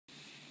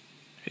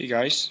Hey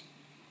guys,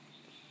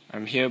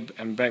 I'm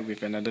back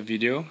with another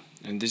video,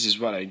 and this is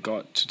what I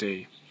got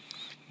today.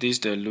 This is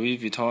the Louis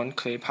Vuitton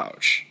clay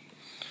pouch.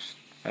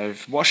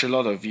 I've watched a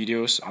lot of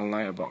videos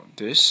online about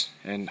this,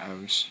 and I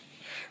was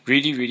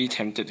really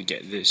tempted to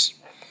get this.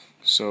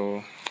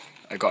 So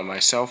I got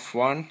myself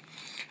one,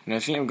 and I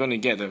think I'm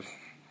gonna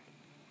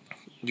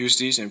use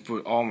this and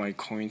put all my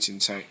coins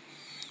inside.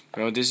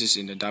 Well, this is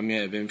in the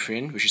Damier Ebene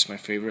print, which is my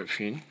favorite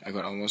print. I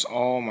got almost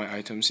all my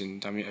items in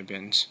Damier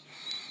Ebene.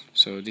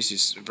 So this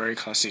is a very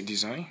classic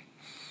design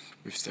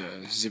with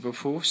the zipper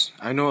pulls.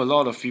 I know a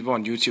lot of people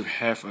on YouTube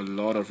have a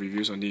lot of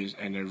reviews on this,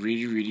 and I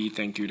really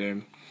thank you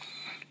them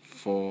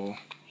for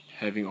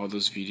having all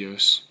those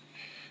videos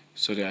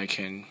so that I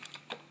can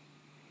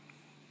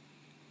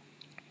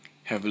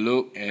have a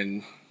look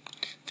and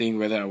think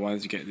whether I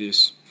want to get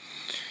this.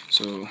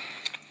 So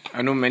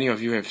I know many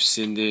of you have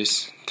seen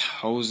this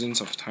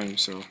thousands of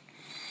times. So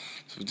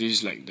this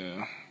is like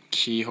the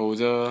key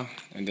holder,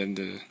 and then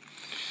the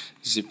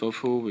zipper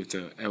pull with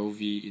the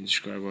LV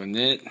inscribed on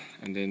it,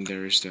 and then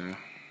there is the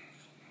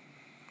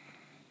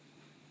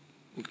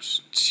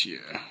it's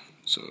here.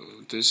 So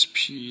this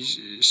piece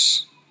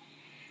is,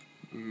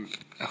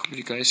 I hope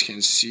you guys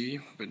can see,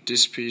 but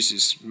this piece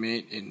is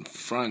made in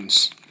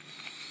France.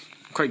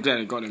 I'm quite glad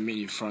I got a made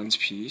in France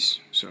piece.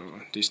 So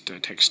this is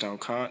the textile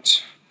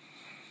cards,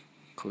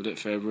 coated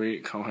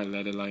fabric, cowhide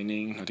leather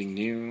lining, nothing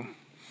new.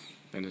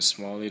 Then a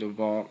small little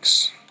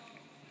box.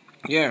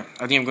 Yeah,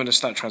 I think I'm going to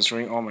start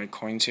transferring all my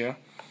coins here.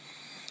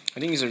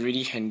 I think it's a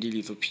really handy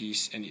little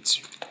piece, and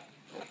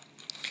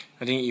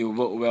I think it will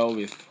work well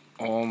with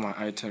all my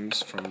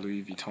items from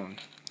Louis Vuitton.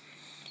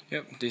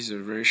 Yep, this is a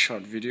very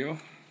short video,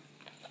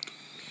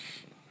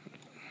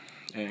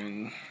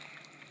 and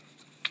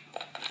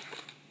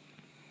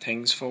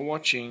thanks for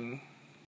watching.